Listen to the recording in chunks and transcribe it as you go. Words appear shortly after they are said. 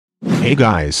Hey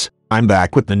guys, I'm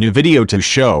back with the new video to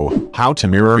show how to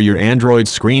mirror your Android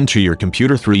screen to your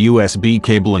computer through USB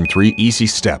cable in 3 easy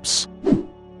steps.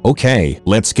 Okay,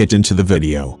 let's get into the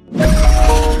video.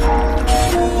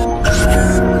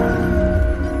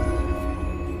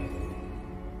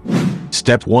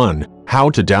 Step 1.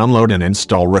 How to download and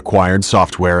install required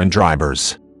software and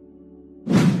drivers.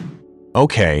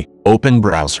 Okay, open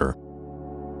browser.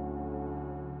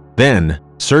 Then,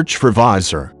 search for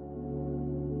Visor.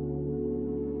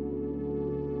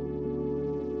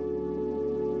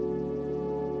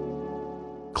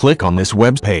 Click on this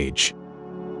web page.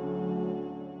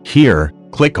 Here,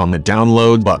 click on the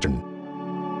download button.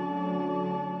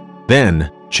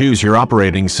 Then, choose your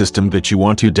operating system that you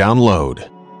want to download.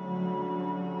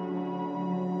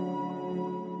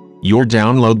 Your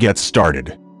download gets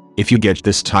started. If you get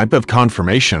this type of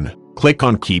confirmation, click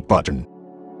on Keep button.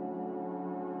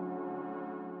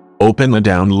 Open the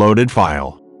downloaded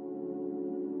file.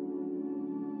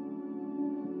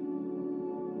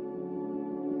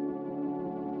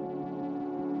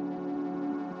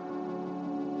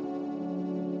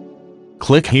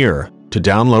 Click here to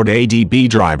download ADB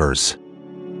drivers.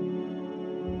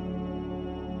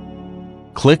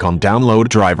 Click on Download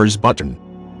Drivers button.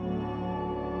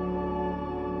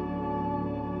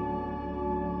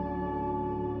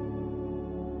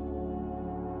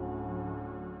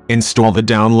 Install the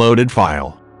downloaded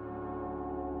file.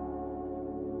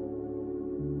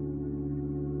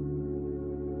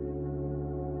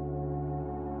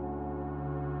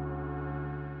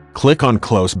 Click on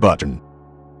Close button.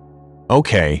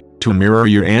 Okay, to mirror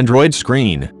your Android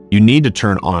screen, you need to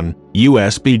turn on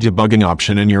USB debugging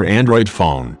option in your Android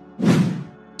phone.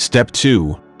 Step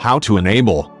 2. How to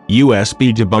enable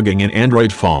USB debugging in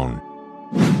Android phone.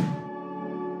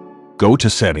 Go to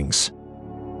Settings.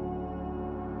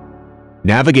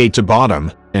 Navigate to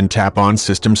bottom and tap on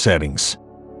System Settings.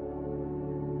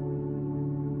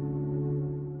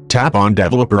 Tap on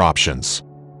Developer Options.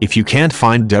 If you can't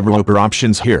find Developer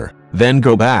Options here, then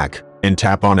go back and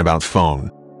tap on About Phone.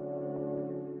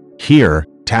 Here,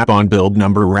 tap on Build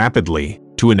Number Rapidly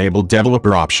to enable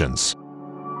Developer Options.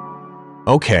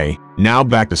 Okay, now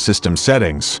back to System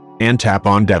Settings and tap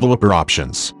on Developer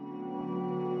Options.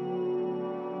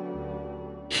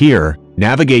 Here,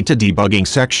 navigate to Debugging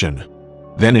section.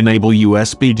 Then enable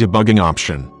USB debugging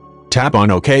option. Tap on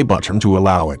OK button to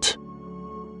allow it.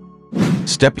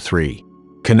 Step 3.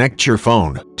 Connect your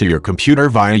phone to your computer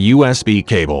via USB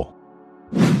cable.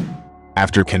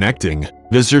 After connecting,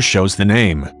 Visor shows the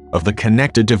name of the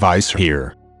connected device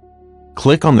here.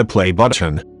 Click on the play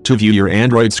button to view your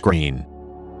Android screen.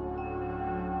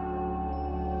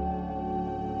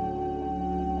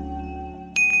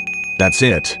 That's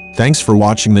it. Thanks for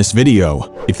watching this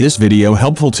video. If this video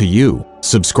helpful to you,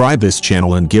 subscribe this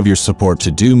channel and give your support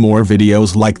to do more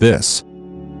videos like this.